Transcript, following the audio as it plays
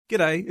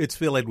G'day, it's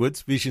Phil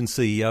Edwards, Vision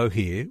CEO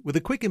here, with a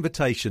quick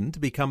invitation to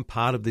become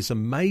part of this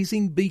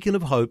amazing beacon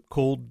of hope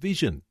called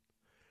Vision.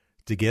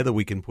 Together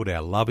we can put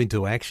our love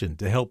into action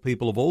to help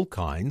people of all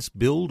kinds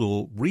build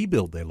or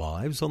rebuild their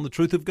lives on the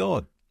truth of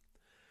God.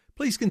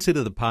 Please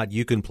consider the part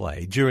you can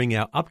play during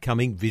our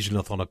upcoming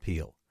Visionathon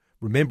appeal,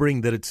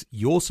 remembering that it's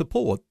your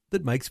support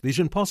that makes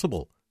Vision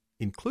possible,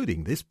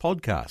 including this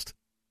podcast.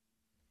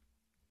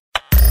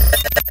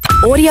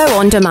 Audio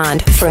on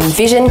demand from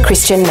Vision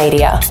Christian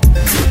Media.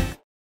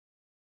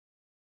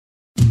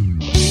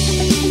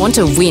 Want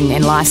to win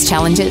in life's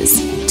challenges?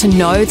 To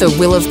know the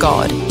will of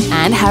God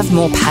and have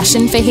more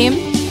passion for Him?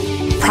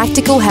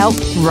 Practical help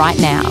right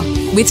now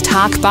with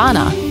Tak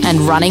Bhana and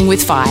Running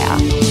with Fire.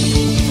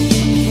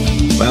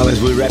 Well, as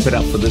we wrap it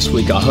up for this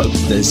week, I hope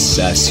this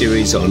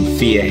series on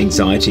fear,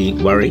 anxiety,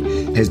 worry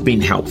has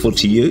been helpful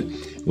to you.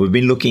 We've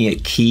been looking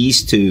at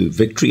keys to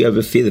victory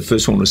over fear. The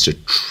first one was to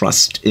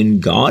trust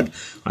in God.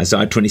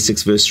 Isaiah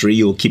 26 verse 3,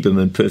 you'll keep him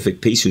in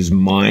perfect peace whose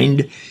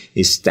mind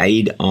is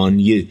stayed on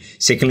you.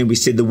 Secondly, we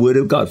said the word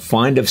of God.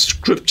 Find a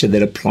scripture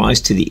that applies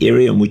to the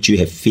area in which you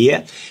have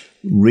fear.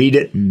 Read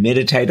it,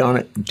 meditate on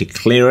it,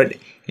 declare it,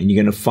 and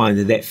you're going to find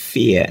that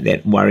fear,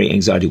 that worry,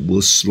 anxiety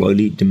will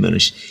slowly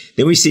diminish.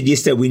 Then we said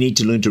yesterday we need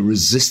to learn to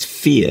resist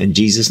fear in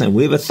Jesus' name.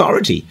 We have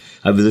authority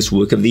over this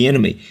work of the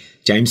enemy.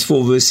 James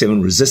 4 verse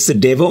 7, resist the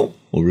devil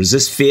or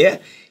resist fear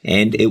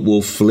and it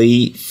will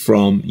flee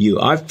from you.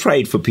 I've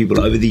prayed for people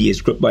over the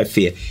years gripped by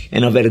fear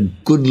and I've had a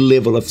good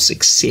level of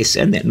success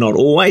in that. Not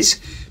always,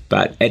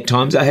 but at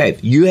times I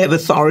have. You have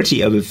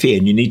authority over fear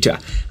and you need to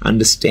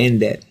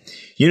understand that.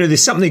 You know,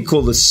 there's something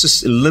called the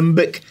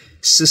limbic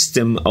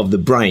system of the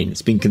brain.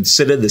 It's been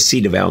considered the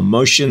seat of our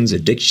emotions,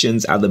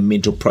 addictions, other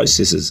mental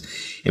processes.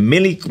 And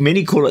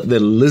many call it the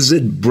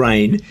lizard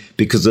brain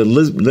because the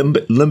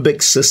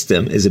limbic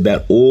system is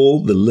about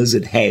all the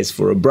lizard has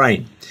for a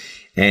brain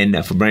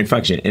and for brain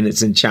function. And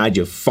it's in charge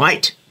of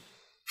fight,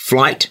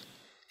 flight,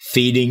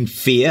 feeding,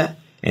 fear,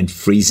 and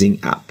freezing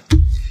up.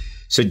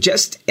 So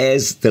just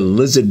as the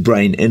lizard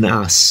brain in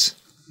us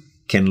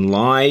can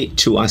lie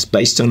to us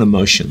based on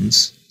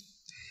emotions,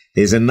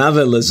 there's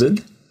another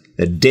lizard,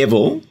 the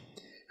devil,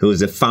 who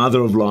is the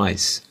father of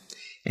lies.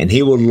 And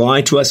he will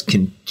lie to us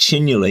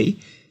continually,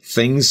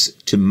 things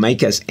to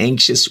make us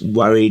anxious,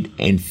 worried,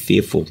 and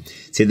fearful.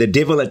 See, the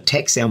devil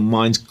attacks our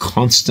minds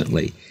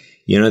constantly.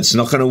 You know, it's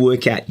not going to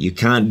work out. You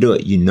can't do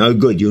it. You're no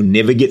good. You'll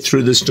never get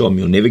through the storm.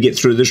 You'll never get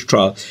through this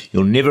trial.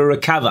 You'll never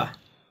recover.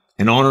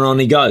 And on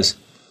he goes.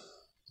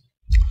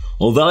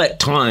 Although at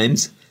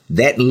times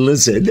that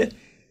lizard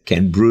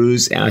can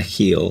bruise our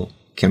heel,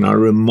 can I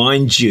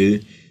remind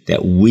you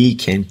that we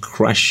can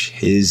crush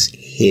his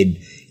head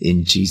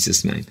in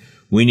Jesus' name.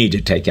 We need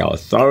to take our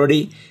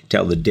authority,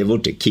 tell the devil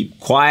to keep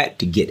quiet,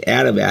 to get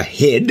out of our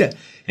head,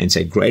 and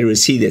say, greater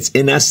is he that's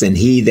in us than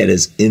he that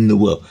is in the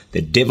world.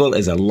 The devil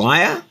is a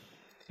liar,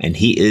 and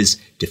he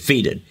is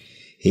defeated.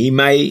 He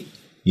may,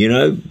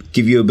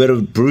 give you a bit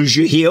of bruise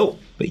your heel,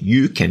 but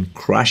you can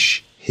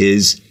crush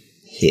his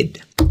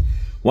head.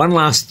 One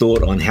last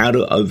thought on how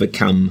to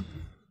overcome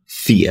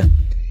fear,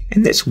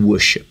 and that's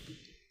worship,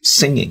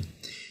 singing.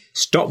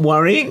 Stop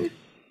worrying,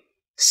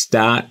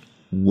 start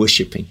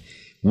worshiping.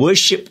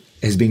 Worship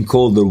has been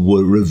called the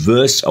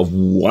reverse of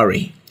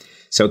worry.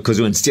 So because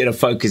instead of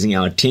focusing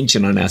our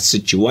attention on our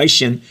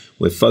situation,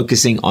 we're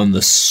focusing on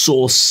the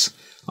source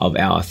of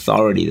our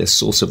authority, the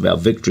source of our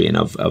victory and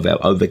of our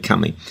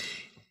overcoming.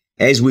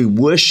 As we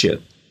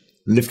worship,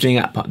 lifting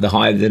up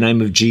the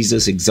name of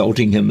Jesus,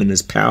 exalting him in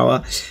his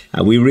power,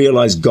 we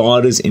realize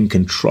God is in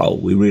control.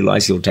 We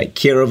realize he'll take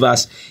care of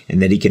us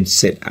and that he can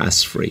set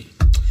us free.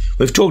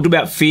 We've talked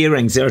about fear,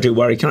 anxiety,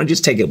 worry. Can I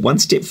just take it one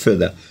step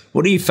further?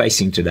 What are you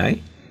facing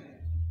today?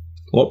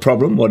 What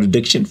problem? What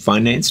addiction?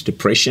 Finance?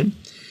 Depression?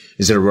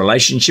 Is it a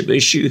relationship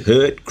issue?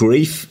 Hurt?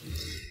 Grief?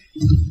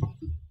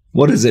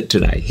 What is it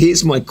today?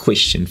 Here's my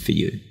question for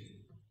you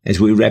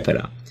as we wrap it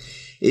up.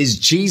 Is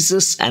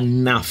Jesus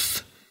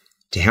enough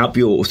to help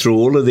you through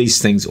all of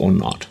these things or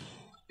not?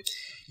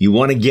 You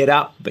want to get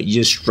up, but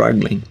you're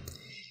struggling.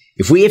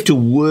 If we have to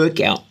work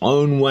our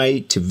own way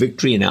to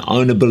victory in our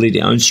own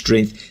ability, our own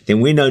strength, then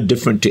we're no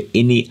different to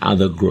any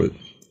other group.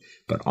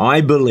 But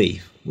I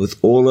believe with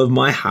all of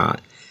my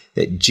heart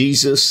that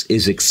Jesus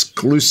is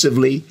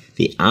exclusively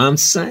the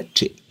answer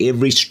to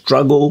every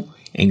struggle,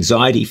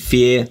 anxiety,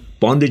 fear,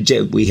 bondage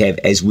that we have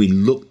as we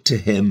look to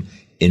him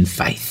in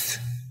faith.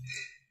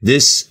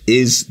 This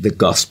is the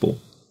gospel.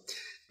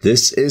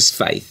 This is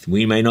faith.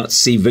 We may not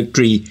see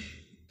victory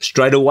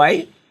straight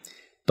away,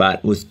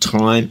 but with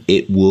time,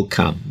 it will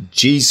come.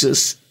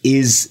 Jesus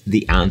is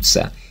the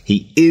answer.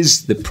 He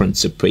is the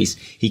Prince of Peace.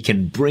 He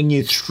can bring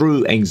you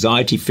through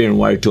anxiety, fear, and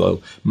worry to a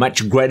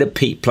much greater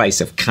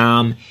place of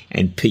calm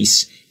and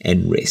peace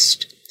and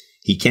rest.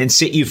 He can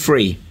set you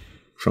free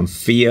from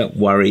fear,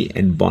 worry,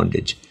 and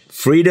bondage.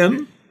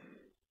 Freedom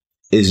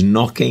is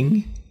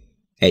knocking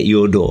at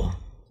your door.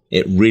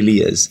 It really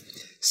is.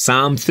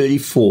 Psalm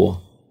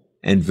 34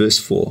 and verse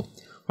 4.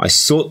 I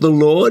sought the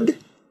Lord,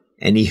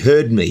 and he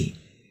heard me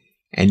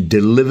and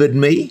delivered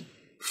me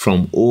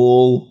from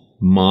all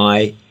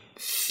my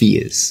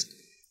fears.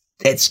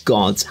 That's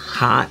God's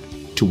heart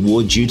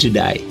towards you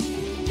today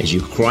as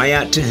you cry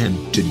out to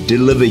Him to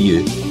deliver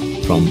you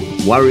from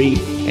worry,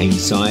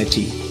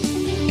 anxiety,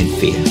 and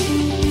fear.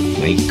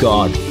 May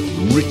God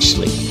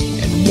richly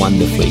and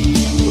wonderfully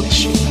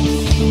bless you.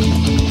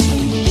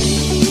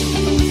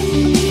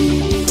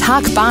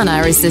 Tak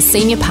Bhana is the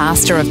Senior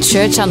Pastor of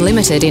Church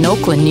Unlimited in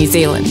Auckland, New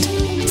Zealand.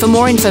 For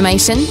more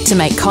information, to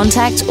make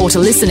contact or to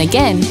listen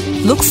again,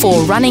 look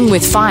for Running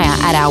with Fire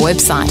at our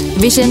website,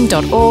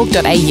 vision.org.au.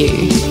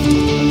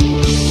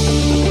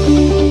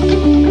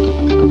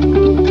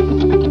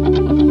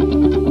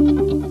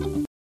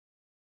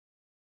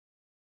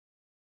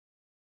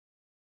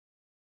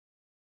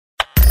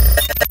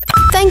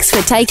 Thanks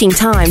for taking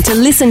time to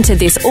listen to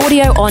this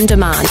audio on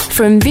demand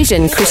from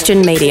Vision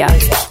Christian Media.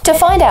 To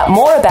find out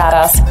more about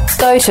us,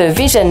 go to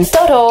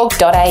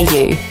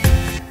vision.org.au.